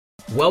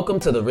Welcome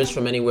to the Rich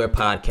from Anywhere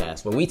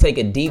podcast, where we take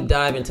a deep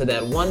dive into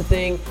that one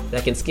thing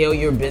that can scale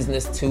your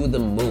business to the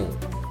moon: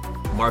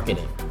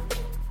 marketing.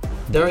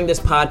 During this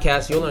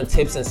podcast, you'll learn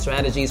tips and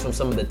strategies from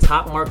some of the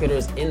top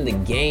marketers in the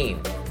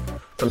game.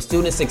 From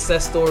student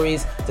success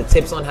stories to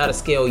tips on how to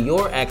scale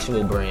your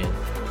actual brand.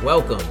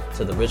 Welcome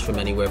to the Rich from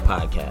Anywhere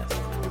podcast.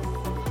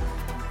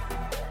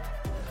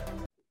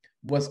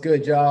 What's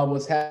good, y'all?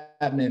 What's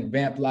happening?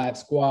 Vamp Live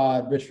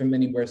Squad, Rich from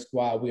Anywhere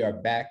Squad. We are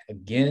back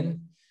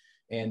again.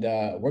 And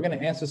we're going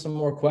to answer some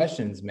more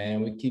questions,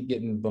 man. We keep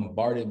getting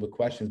bombarded with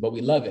questions, but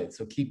we love it.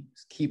 So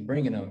keep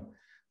bringing them.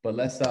 But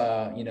let's,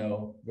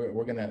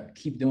 we're going to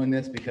keep doing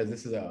this because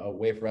this is a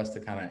way for us to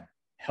kind of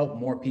help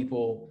more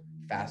people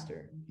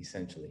faster,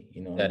 essentially.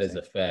 You know, that is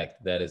a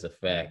fact. That is a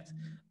fact.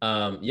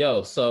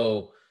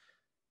 So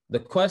the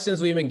questions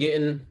we've been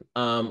getting,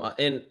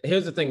 and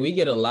here's the thing, we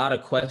get a lot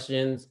of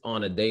questions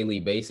on a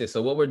daily basis.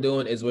 So what we're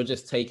doing is we're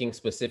just taking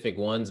specific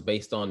ones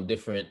based on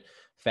different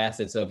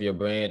facets of your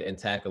brand and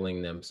tackling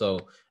them.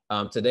 So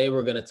today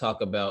we're going to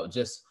talk about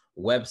just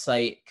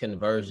website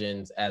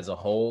conversions as a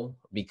whole,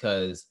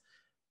 because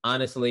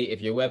honestly, if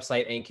your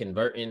website ain't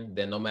converting,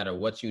 then no matter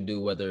what you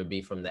do, whether it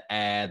be from the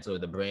ads or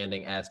the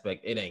branding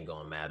aspect, it ain't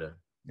going to matter.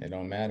 It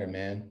don't matter,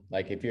 man.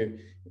 Like if you're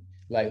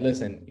like,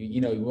 listen,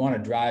 you want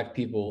to drive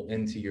people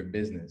into your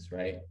business,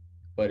 right?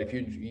 But if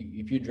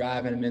you're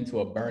driving them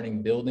into a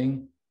burning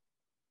building,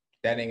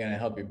 that ain't gonna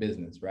help your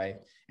business,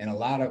 right? And a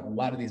lot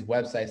of these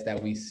websites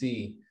that we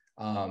see,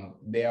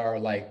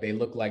 they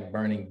look like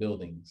burning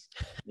buildings.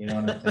 You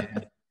know what I'm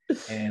saying?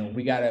 And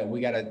we gotta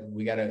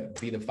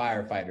be the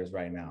firefighters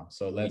right now.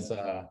 So let's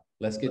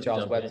get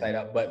y'all's website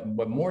up.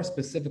 But more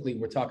specifically,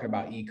 we're talking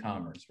about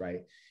e-commerce,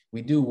 right?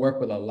 We do work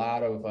with a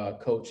lot of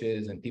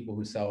coaches and people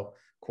who sell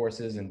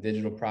courses and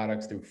digital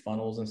products through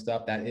funnels and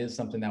stuff. That is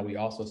something that we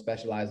also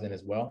specialize in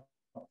as well.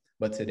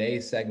 But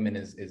today's segment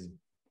is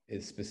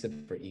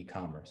specific for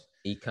e-commerce.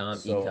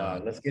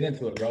 Let's get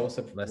into it, bro.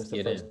 Let's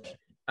get in.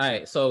 All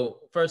right. So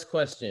first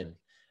question,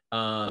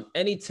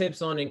 any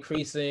tips on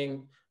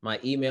increasing my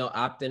email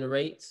opt-in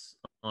rates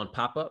on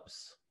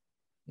pop-ups?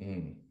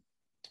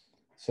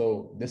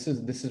 So this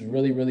is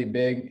really, really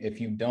big. If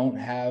you don't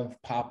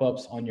have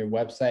pop-ups on your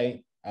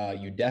website,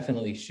 you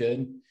definitely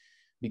should,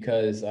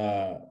 because,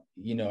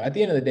 at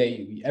the end of the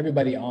day,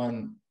 everybody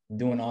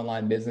doing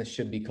online business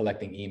should be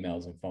collecting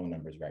emails and phone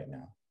numbers right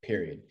now,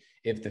 period.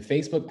 If the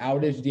Facebook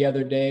outage the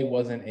other day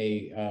wasn't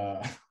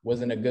a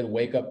good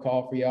wake-up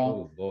call for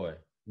y'all, oh boy,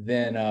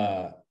 then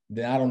I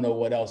don't know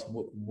what else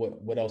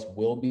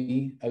will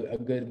be a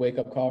good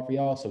wake-up call for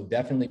y'all. So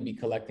definitely be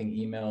collecting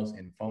emails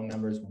and phone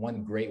numbers.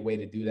 One great way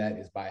to do that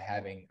is by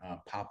having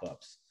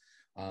pop-ups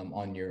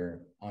on your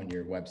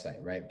website,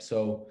 right?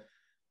 So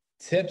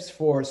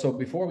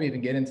before we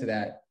even get into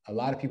that, a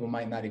lot of people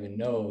might not even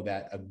know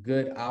that a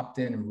good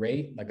opt-in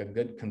rate, like a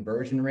good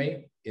conversion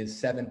rate, is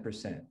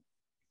 7%.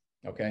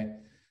 Okay.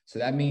 So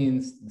that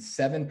means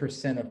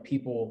 7% of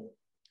people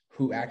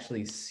who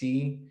actually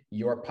see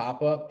your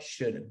pop-up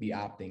should be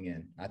opting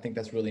in. I think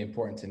that's really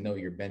important to know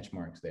your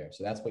benchmarks there.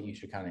 So that's what you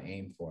should kind of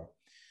aim for.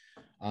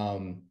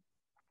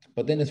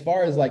 But then as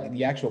far as like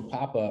the actual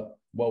pop-up,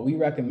 what we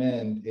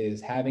recommend is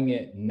having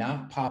it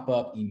not pop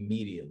up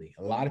immediately.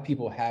 A lot of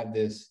people have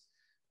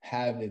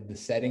the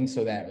settings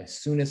so that as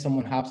soon as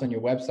someone hops on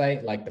your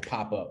website, like the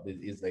pop-up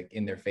is like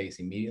in their face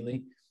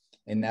immediately.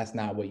 And that's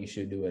not what you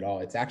should do at all.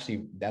 That's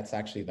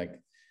actually like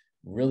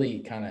really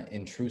kind of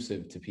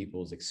intrusive to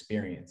people's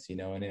experience,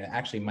 and it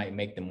actually might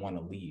make them want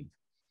to leave.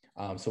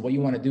 So what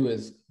you want to do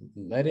is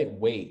let it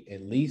wait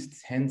at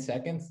least 10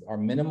 seconds. Our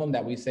minimum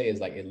that we say is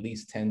like at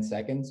least 10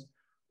 seconds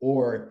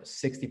or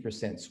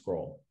 60%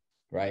 scroll,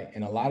 right?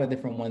 And a lot of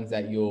different ones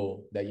that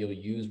you'll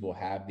use will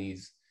have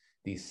these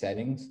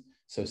settings.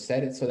 So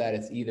set it so that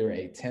it's either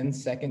a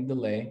 10-second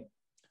delay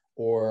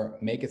or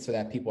make it so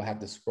that people have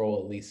to scroll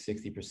at least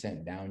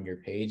 60% down your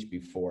page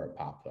before it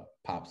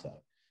pops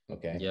up.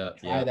 Okay.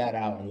 Try that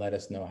out and let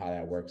us know how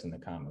that works in the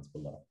comments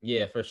below.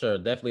 Yeah, for sure.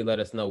 Definitely let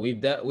us know.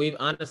 We've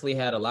honestly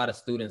had a lot of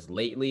students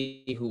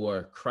lately who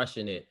are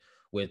crushing it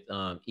with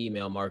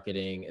email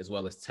marketing as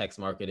well as text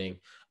marketing.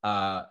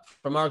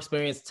 From our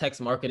experience, text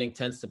marketing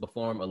tends to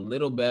perform a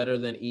little better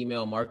than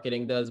email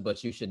marketing does,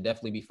 but you should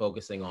definitely be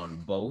focusing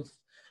on both.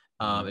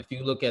 If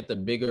you look at the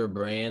bigger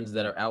brands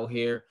that are out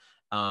here,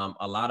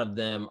 a lot of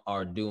them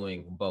are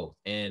doing both.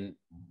 And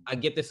I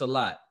get this a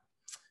lot.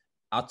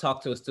 I'll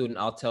talk to a student,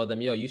 I'll tell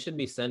them, you should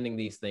be sending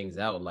these things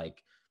out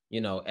like,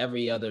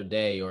 every other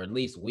day or at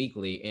least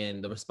weekly.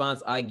 And the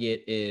response I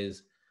get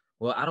is,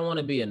 well, I don't want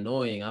to be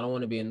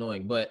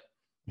annoying. But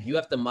you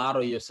have to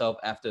model yourself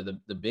after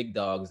the big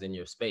dogs in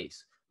your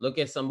space. Look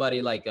at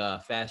somebody like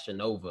Fashion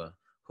Nova,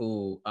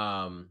 who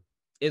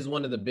is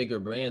one of the bigger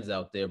brands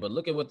out there, but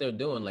look at what they're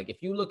doing. Like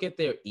if you look at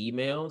their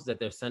emails that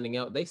they're sending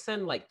out, they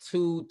send like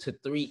 2 to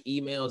 3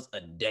 emails a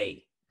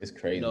day. It's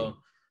crazy.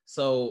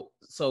 So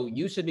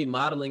you should be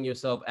modeling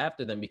yourself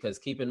after them, because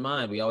keep in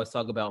mind, we always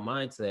talk about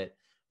mindset.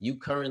 You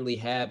currently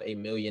have $1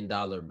 million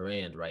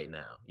brand right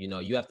now.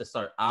 You have to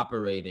start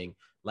operating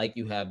like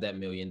you have that $1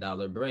 million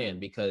brand.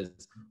 Because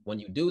when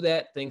you do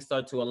that, things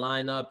start to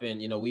align up.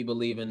 And, we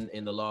believe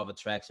in the law of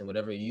attraction.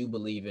 Whatever you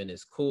believe in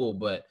is cool,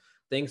 but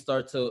things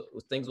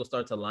will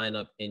start to line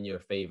up in your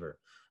favor.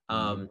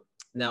 Mhm.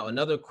 Now,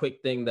 another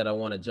quick thing that I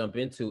want to jump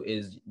into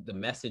is the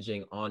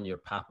messaging on your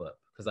pop-up,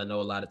 because I know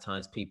a lot of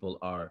times people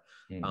are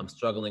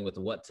struggling with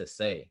what to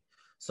say.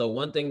 So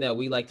one thing that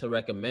we like to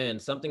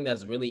recommend, something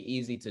that's really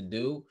easy to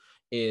do,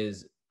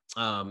 is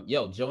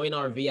join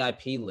our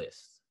VIP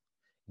list.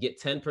 Get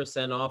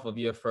 10% off of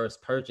your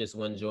first purchase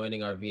when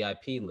joining our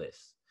VIP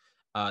list.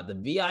 The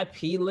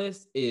VIP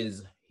list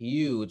is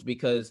huge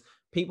because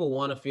people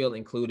want to feel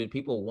included.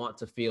 People want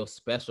to feel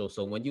special.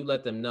 So when you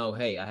let them know,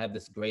 hey, I have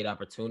this great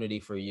opportunity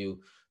for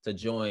you to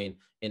join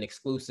an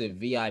exclusive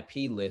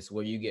VIP list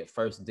where you get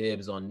first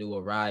dibs on new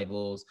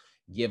arrivals,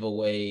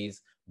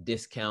 giveaways,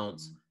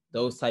 discounts,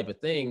 those type of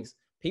things,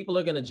 people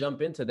are going to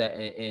jump into that.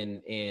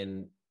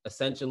 And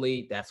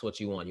essentially that's what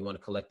you want. You want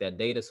to collect that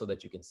data so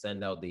that you can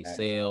send out these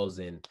sales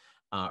and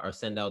or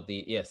send out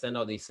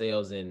these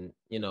sales and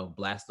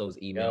blast those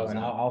emails And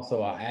out.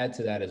 I'll add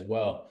to that as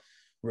well.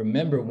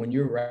 Remember, when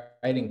you're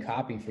writing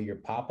copy for your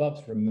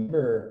pop-ups,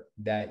 remember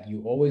that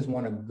you always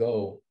want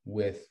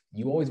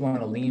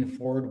to lean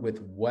forward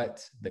with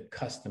what the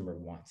customer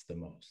wants the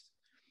most,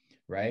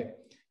 right?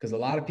 Because a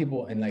lot of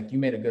people, and like you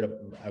made a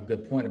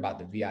good point about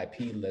the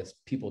VIP list,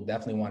 people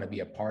definitely want to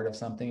be a part of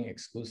something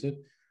exclusive.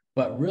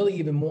 But really,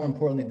 even more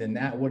importantly than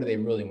that, what do they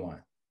really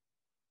want?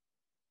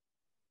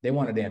 They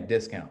want a damn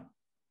discount,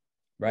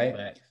 right?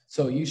 Right.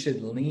 So you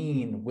should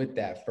lean with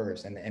that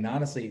first. And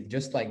honestly,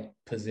 just like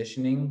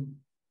positioning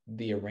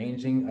the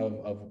arranging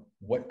of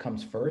what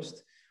comes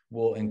first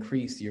will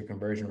increase your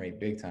conversion rate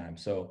big time.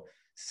 So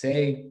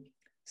say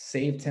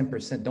save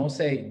 10%. Don't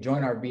say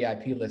join our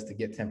VIP list to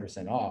get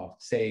 10% off.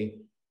 Say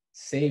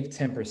save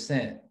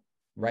 10%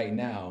 right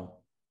now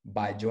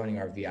by joining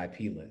our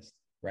VIP list,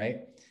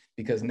 right?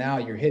 Because now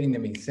you're hitting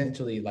them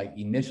essentially like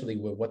initially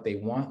with what they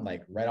want,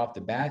 like right off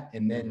the bat.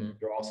 And then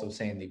you're also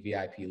saying the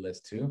VIP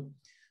list too.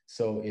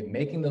 So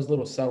making those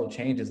little subtle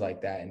changes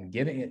like that and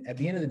giving it, at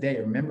the end of the day,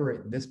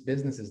 remember, this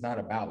business is not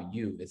about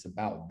you, it's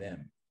about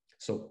them.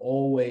 So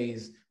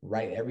always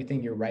write,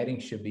 everything you're writing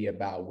should be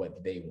about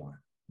what they want,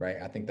 right?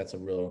 I think that's a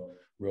real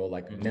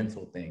like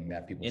mental thing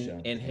that people should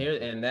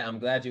understand. And that I'm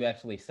glad you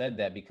actually said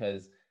that,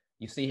 because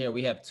you see here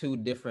we have two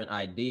different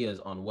ideas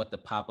on what the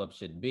pop-up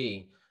should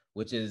be,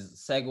 which is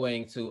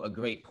segueing to a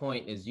great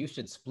point, is you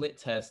should split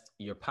test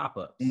your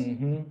pop-ups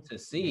to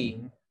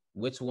see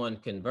which one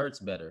converts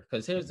better.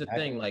 Because here's the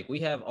thing, like we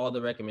have all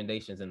the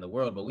recommendations in the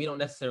world, but we don't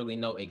necessarily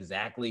know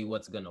exactly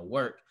what's going to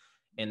work.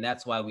 And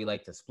that's why we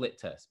like to split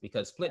test,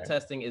 because split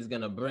testing is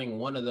going to bring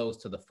one of those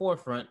to the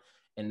forefront.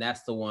 And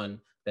that's the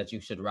one that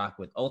you should rock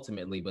with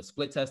ultimately. But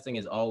split testing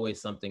is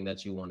always something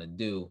that you want to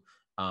do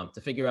to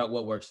figure out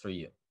what works for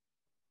you.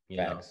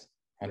 Facts,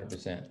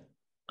 100%.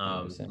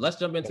 100%. Let's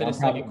jump into the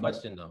second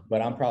question though.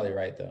 But I'm probably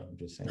right though. I'm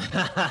just saying.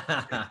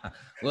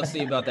 We'll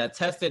see about that.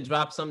 Test it,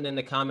 drop something in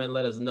the comment,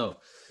 let us know.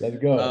 Let's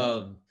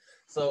go.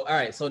 So all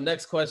right, so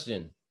next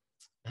question.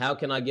 How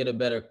can I get a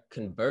better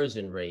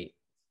conversion rate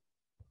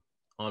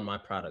on my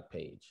product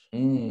page?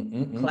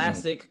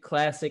 Classic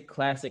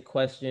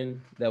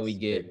question that we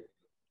get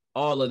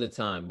all of the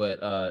time,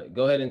 but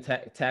go ahead and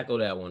tackle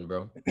that one,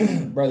 bro.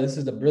 Bro, this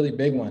is a really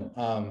big one.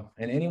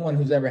 And anyone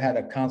who's ever had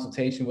a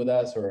consultation with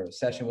us or a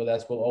session with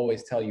us will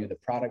always tell you the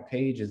product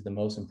page is the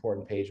most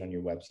important page on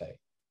your website,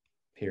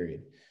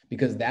 period.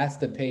 Because that's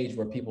the page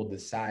where people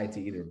decide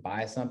to either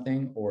buy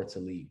something or to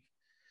leave.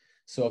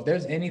 So if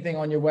there's anything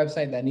on your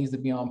website that needs to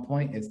be on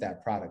point, it's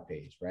that product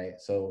page, right?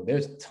 So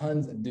there's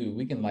tons, dude,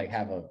 we can like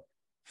have a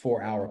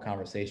 4-hour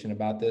conversation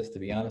about this, to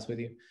be honest with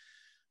you.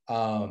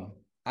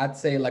 I'd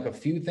say like a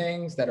few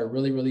things that are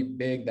really, really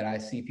big that I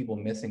see people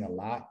missing a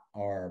lot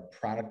are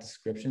product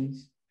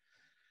descriptions.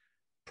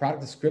 Product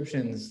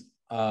descriptions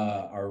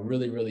are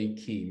really, really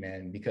key,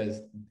 man,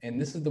 because, and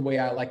this is the way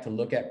I like to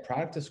look at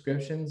product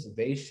descriptions,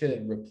 they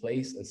should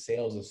replace a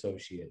sales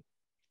associate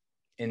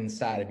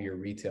inside of a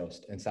retail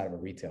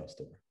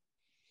store,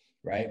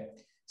 right?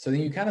 So then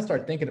you kind of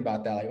start thinking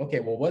about that, like, okay,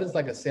 well, what does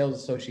like a sales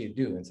associate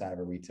do inside of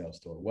a retail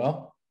store?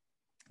 Well,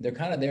 they're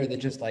kind of there to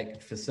just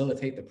like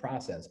facilitate the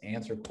process,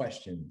 answer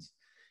questions,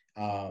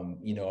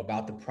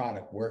 about the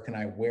product. Where can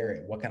I wear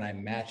it? What can I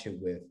match it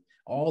with?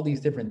 All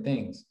these different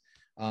things.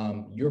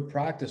 Your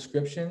product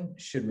description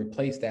should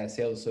replace that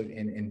sales associate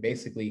and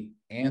basically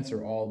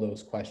answer all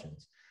those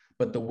questions.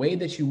 But the way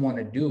that you want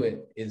to do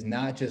it is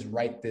not just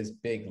write this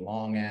big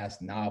long ass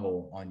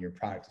novel on your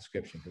product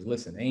description. Because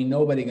listen, ain't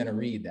nobody going to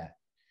read that,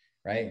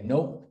 right?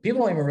 No,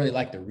 people don't even really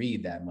like to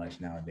read that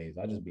much nowadays.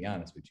 I'll just be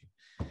honest with you.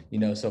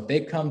 So if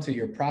they come to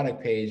your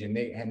product page and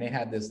they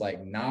have this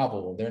like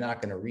novel, they're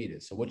not going to read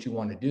it. So what you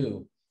want to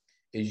do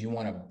is you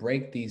want to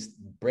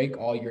break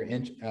all your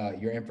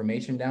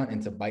information down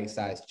into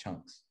bite-sized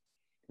chunks,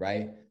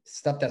 right?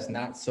 Stuff that's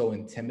not so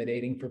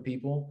intimidating for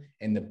people.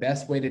 And the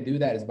best way to do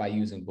that is by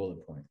using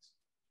bullet points,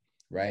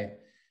 right?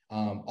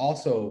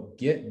 Also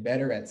get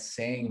better at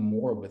saying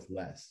more with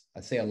less.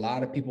 I say a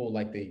lot of people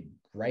like they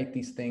write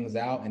these things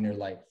out and they're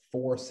like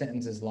 4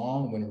 sentences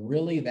long, when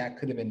really that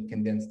could have been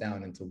condensed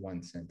down into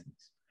 1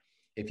 sentence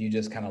if you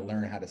just kind of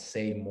learn how to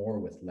say more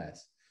with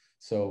less.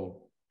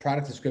 So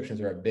product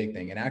descriptions are a big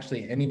thing. And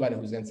actually, anybody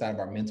who's inside of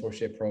our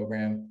mentorship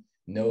program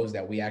knows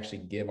that we actually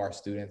give our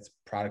students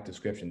product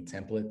description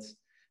templates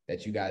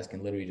that you guys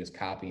can literally just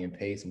copy and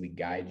paste, and we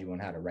guide you on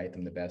how to write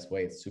them the best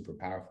way. It's super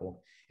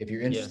powerful. If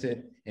you're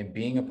interested in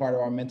being a part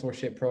of our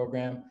mentorship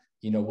program,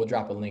 we'll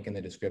drop a link in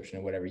the description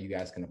or whatever. You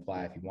guys can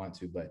apply if you want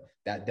to, but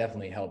that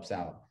definitely helps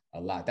out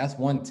a lot. That's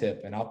one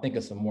tip, and I'll think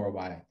of some more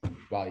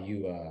while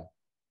you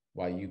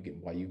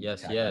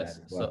Yes, tackle yes.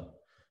 that as well.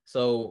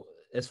 So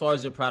as far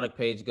as your product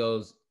page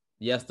goes,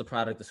 yes, the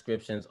product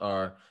descriptions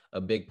are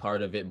a big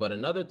part of it. But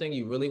another thing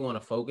you really want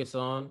to focus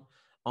on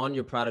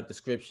your product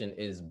description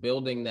is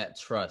building that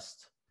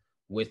trust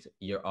with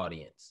your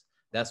audience.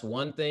 That's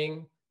one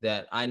thing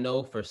that I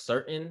know for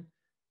certain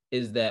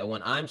is that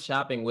when I'm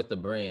shopping with the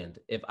brand,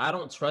 if I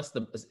don't trust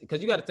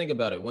because you got to think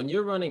about it, when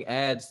you're running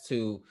ads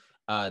to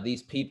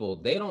these people,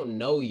 they don't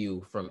know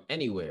you from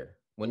anywhere.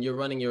 When you're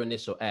running your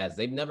initial ads,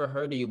 they've never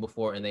heard of you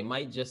before, and they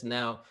might just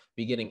now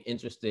be getting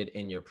interested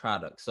in your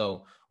product.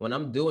 So when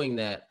I'm doing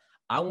that,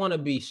 I want to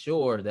be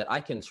sure that I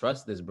can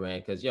trust this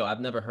brand because,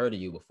 I've never heard of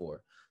you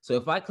before. So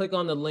if I click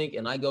on the link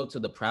and I go to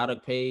the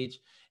product page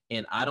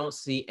and I don't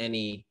see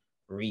any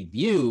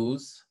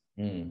reviews,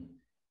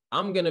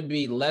 I'm going to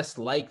be less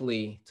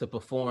likely to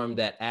perform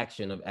that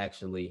action of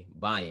actually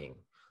buying.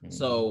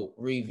 So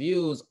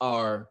reviews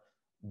are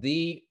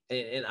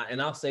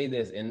and I'll say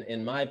this,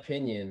 in my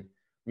opinion,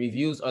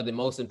 reviews are the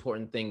most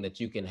important thing that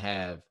you can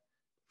have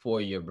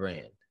for your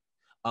brand.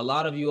 A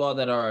lot of you all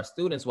that are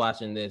students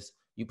watching this,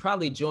 you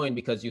probably joined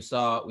because you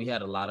saw we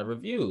had a lot of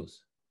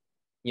reviews,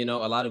 a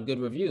lot of good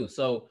reviews.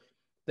 So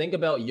think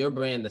about your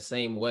brand the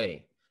same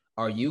way.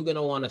 Are you going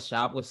to want to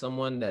shop with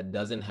someone that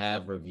doesn't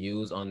have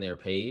reviews on their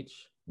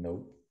page?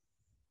 Nope.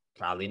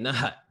 Probably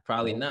not.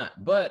 Probably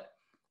not. But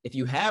if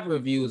you have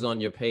reviews on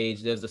your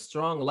page, there's a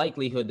strong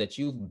likelihood that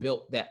you've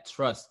built that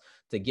trust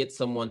to get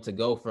someone to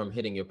go from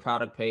hitting your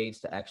product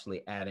page to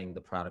actually adding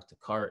the product to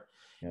cart.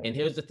 Yep. And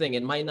here's the thing,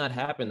 it might not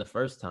happen the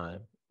first time,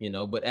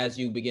 but as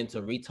you begin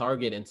to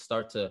retarget and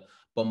start to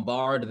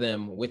bombard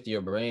them with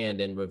your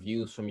brand and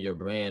reviews from your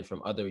brand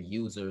from other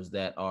users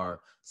that are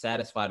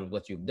satisfied with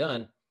what you've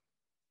done,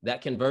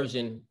 that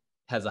conversion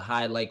has a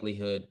high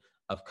likelihood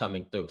of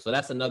coming through. So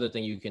that's another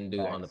thing you can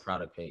do on the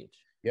product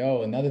page.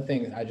 Another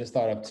thing I just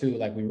thought of too,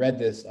 like we read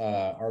this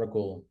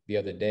article the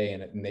other day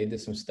and they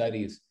did some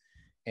studies,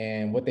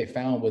 and what they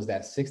found was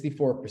that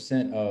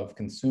 64% of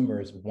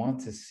consumers want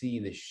to see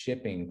the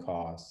shipping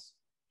costs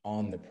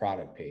on the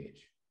product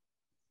page,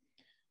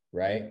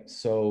 right?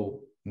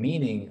 So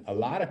meaning a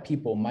lot of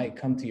people might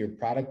come to your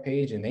product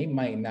page and they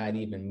might not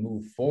even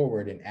move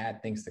forward and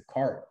add things to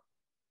cart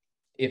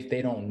if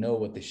they don't know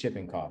what the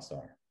shipping costs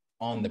are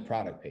on the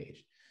product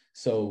page.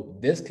 So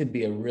this could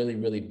be a really,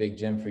 really big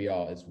gem for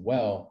y'all as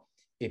well.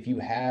 If you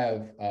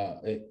have,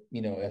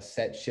 a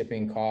set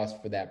shipping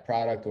cost for that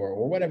product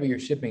or whatever your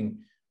shipping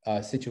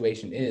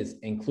situation is,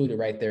 included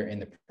right there in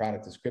the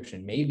product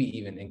description, maybe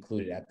even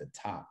included at the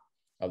top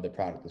of the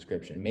product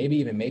description, maybe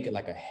even make it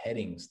like a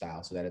heading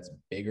style so that it's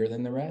bigger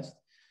than the rest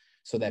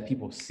so that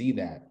people see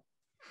that.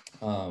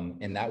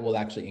 And that will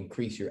actually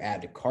increase your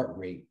add to cart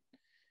rate,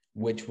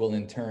 which will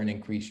in turn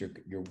increase your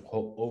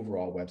whole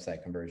overall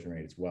website conversion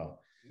rate as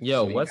well.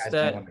 Yo, so what's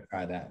that? Want to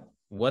try that.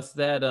 What's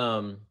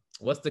that?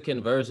 What's the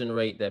conversion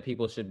rate that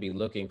people should be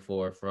looking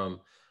for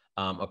from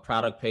a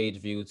product page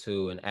view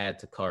to an add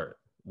to cart?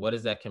 What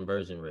is that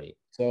conversion rate?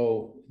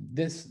 So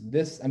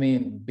I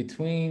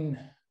mean,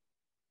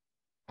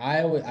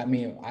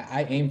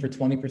 I aim for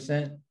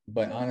 20%,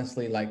 but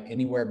honestly, like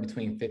anywhere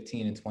between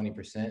 15 and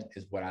 20%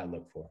 is what I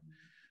look for,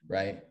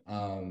 right?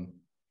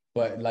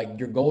 But like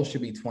your goal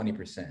should be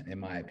 20% in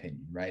my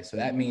opinion, right? So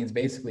that means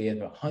basically if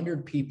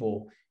 100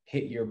 people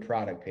hit your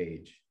product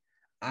page,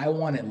 I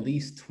want at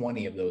least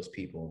 20 of those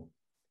people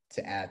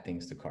to add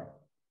things to cart,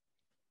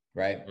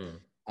 right?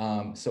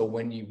 So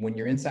when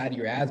you're inside of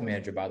your ads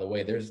manager, by the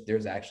way,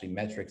 there's actually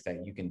metrics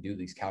that you can do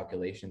these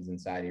calculations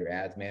inside of your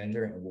ads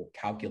manager and we'll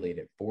calculate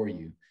it for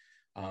you.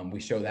 We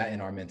show that in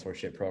our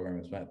mentorship program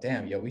as well.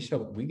 Damn, yo,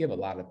 we give a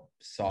lot of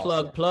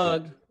sauce.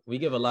 Plug. We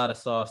give a lot of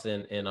sauce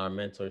in our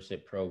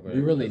mentorship program.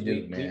 We really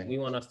do, man. We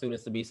want our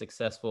students to be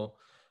successful,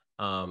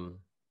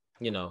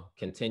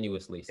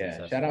 continuously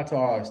successful. Shout out to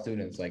all our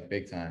students, like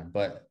big time.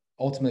 But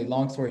ultimately,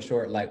 long story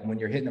short, like when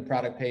you're hitting a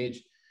product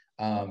page,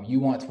 you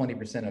want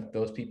 20% of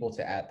those people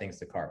to add things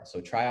to cart.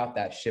 So try out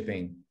that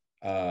shipping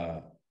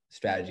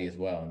strategy as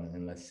well,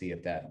 and let's see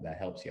if that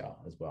helps y'all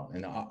as well.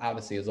 And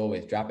obviously, as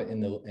always, drop them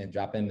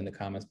in the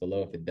comments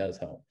below if it does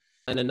help.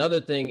 And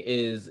another thing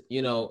is,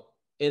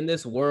 in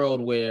this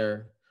world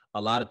where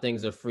a lot of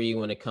things are free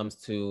when it comes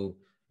to,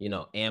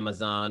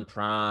 Amazon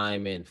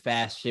Prime and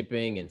fast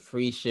shipping and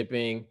free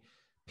shipping,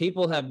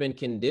 people have been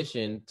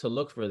conditioned to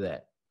look for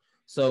that.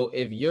 So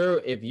if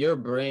your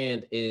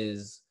brand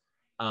is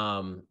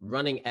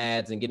running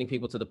ads and getting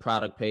people to the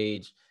product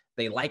page,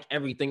 they like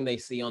everything they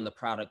see on the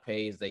product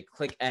page. They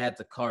click add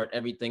to cart,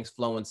 everything's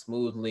flowing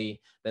smoothly.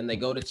 Then they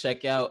go to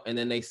checkout and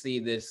then they see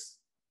this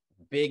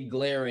big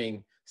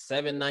glaring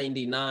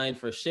 $7.99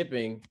 for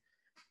shipping.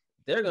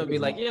 They're gonna be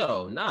like,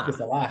 yo, nah.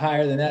 It's a lot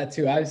higher than that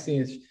too. I've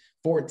seen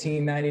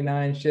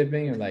 $14.99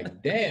 shipping and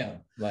like, damn,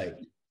 like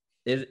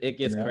it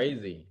gets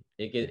crazy.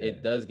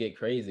 It does get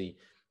crazy.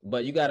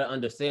 But you got to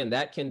understand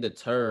that can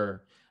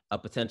deter a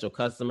potential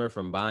customer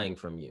from buying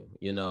from you,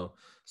 you know?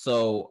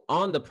 So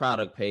on the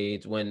product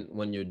page,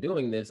 when you're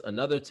doing this,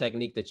 another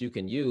technique that you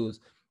can use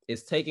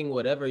is taking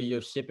whatever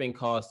your shipping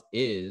cost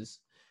is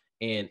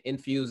and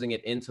infusing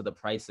it into the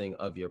pricing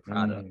of your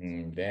product.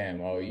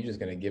 Damn. Oh, you're just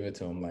going to give it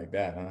to them like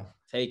that, huh?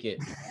 Take it.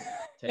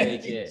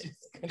 Take it.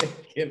 Just gonna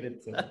give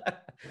it to them.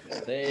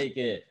 Take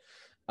it.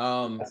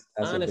 That's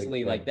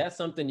honestly, like that's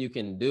something you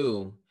can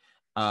do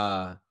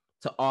to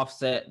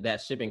offset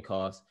that shipping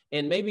cost.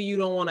 And maybe you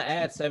don't want to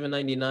add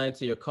 $7.99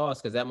 to your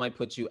cost because that might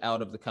put you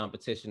out of the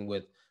competition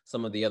with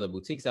some of the other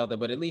boutiques out there,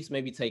 but at least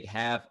maybe take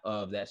half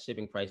of that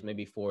shipping price,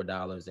 maybe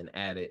 $4, and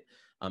add it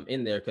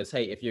in there. Because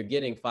hey, if you're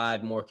getting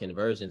 5 more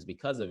conversions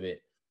because of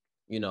it,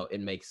 you know,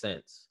 it makes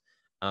sense.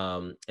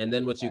 And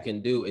then what you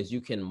can do is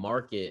you can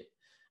market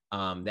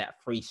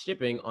that free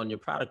shipping on your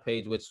product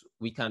page, which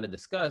we kind of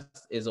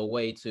discussed is a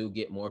way to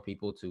get more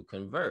people to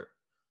convert.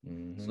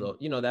 So,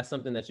 you know, that's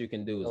something that you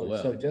can do as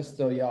well. So just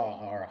so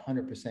y'all are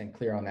 100%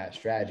 clear on that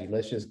strategy,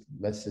 let's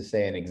just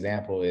say an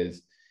example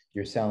is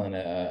you're selling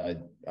a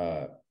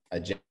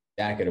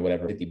jacket or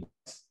whatever, $50.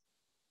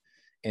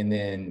 And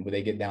then when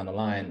they get down the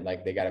line,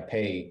 like they got to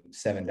pay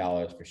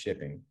 $7 for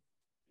shipping,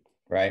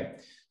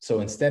 right?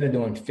 So instead of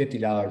doing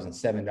 $50 and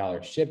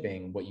 $7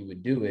 shipping, what you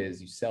would do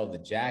is you sell the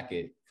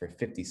jacket for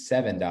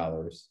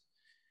 $57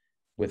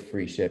 with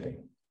free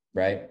shipping,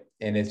 right?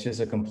 And it's just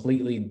a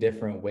completely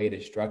different way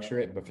to structure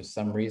it, but for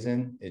some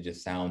reason, it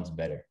just sounds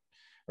better,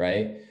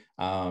 right?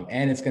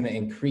 And it's going to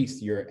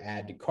increase your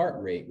add to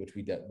cart rate, which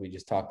we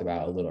just talked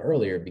about a little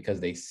earlier, because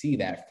they see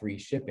that free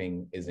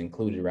shipping is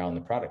included around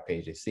the product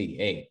page. They see,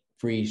 hey,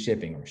 free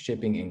shipping or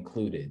shipping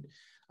included.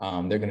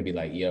 They're going to be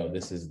like, yo,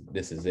 this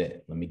is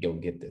it. Let me go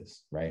get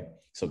this, right?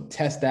 So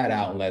test that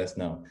out and let us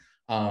know.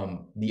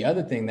 The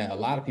other thing that a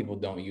lot of people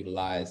don't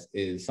utilize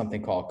is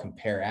something called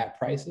compare at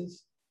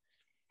prices,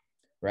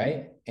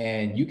 right?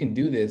 And you can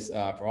do this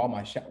for all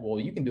my shop. Well,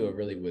 you can do it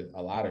really with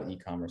a lot of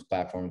e-commerce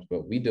platforms,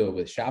 but we do it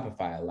with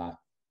Shopify a lot.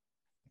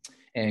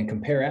 And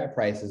compare at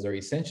prices are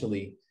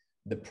essentially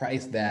the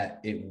price that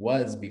it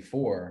was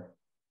before,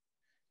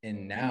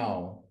 and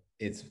now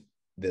it's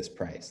this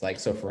price.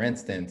 Like, so for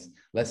instance,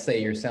 let's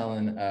say you're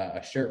selling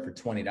a shirt for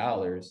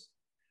 $20,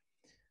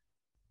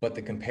 but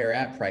the compare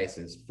at price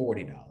is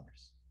 $40,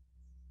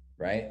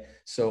 right?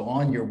 So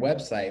on your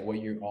website,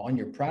 on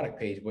your product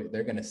page, what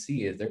they're going to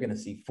see is they're going to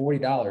see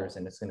 $40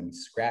 and it's going to be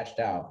scratched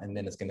out, and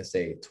then it's going to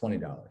say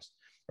 $20,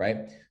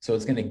 right? So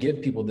it's going to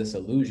give people this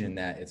illusion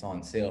that it's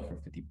on sale for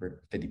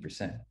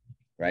 50%,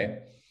 right?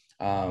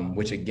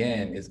 Which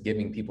again is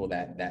giving people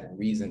that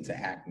reason to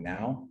act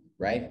now,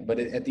 right? But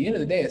at the end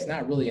of the day, it's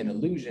not really an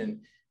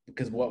illusion,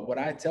 because what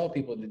I tell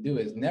people to do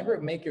is never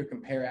make your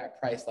compare at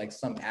price like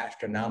some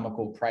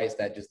astronomical price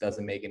that just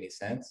doesn't make any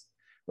sense,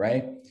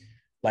 right?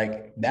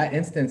 Like that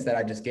instance that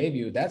I just gave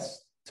you,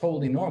 that's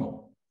totally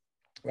normal,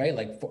 right?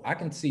 Like I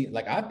can see,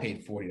 like I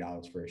paid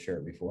 $40 for a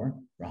shirt before,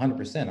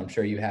 100%. I'm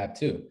sure you have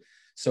too.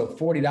 So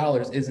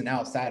 $40 isn't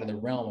outside of the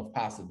realm of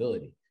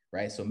possibility,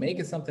 right? So make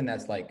it something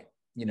that's like,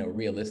 you know,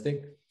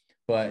 realistic,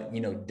 but,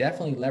 you know,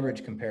 definitely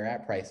leverage compare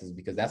at prices,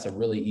 because that's a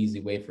really easy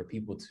way for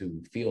people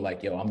to feel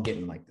like, yo, I'm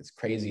getting like this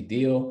crazy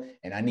deal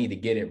and I need to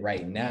get it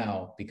right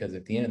now. Because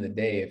at the end of the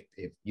day,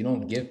 if you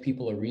don't give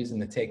people a reason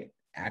to take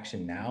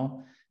action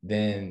now,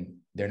 then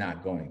they're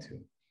not going to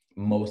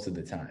most of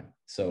the time.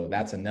 So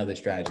that's another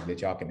strategy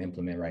that y'all can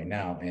implement right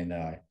now. And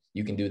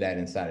you can do that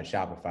inside of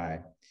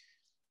Shopify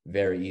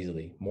very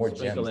easily.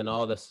 Sprinkling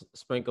all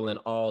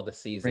the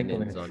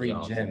seasonings on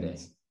y'all today.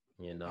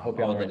 You know, I hope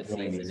y'all are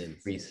enjoying these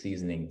free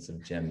seasonings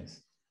of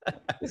gems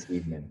this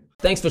evening.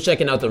 Thanks for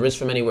checking out the Rich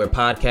from Anywhere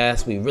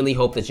podcast. We really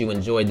hope that you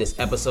enjoyed this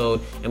episode,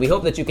 and we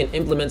hope that you can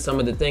implement some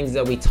of the things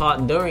that we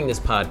taught during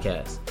this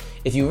podcast.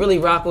 If you really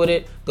rock with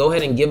it, go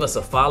ahead and give us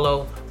a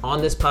follow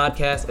on this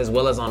podcast, as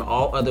well as on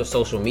all other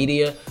social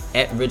media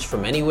at Rich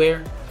from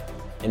Anywhere,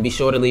 and be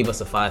sure to leave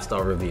us a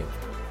 5-star review.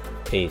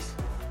 Peace.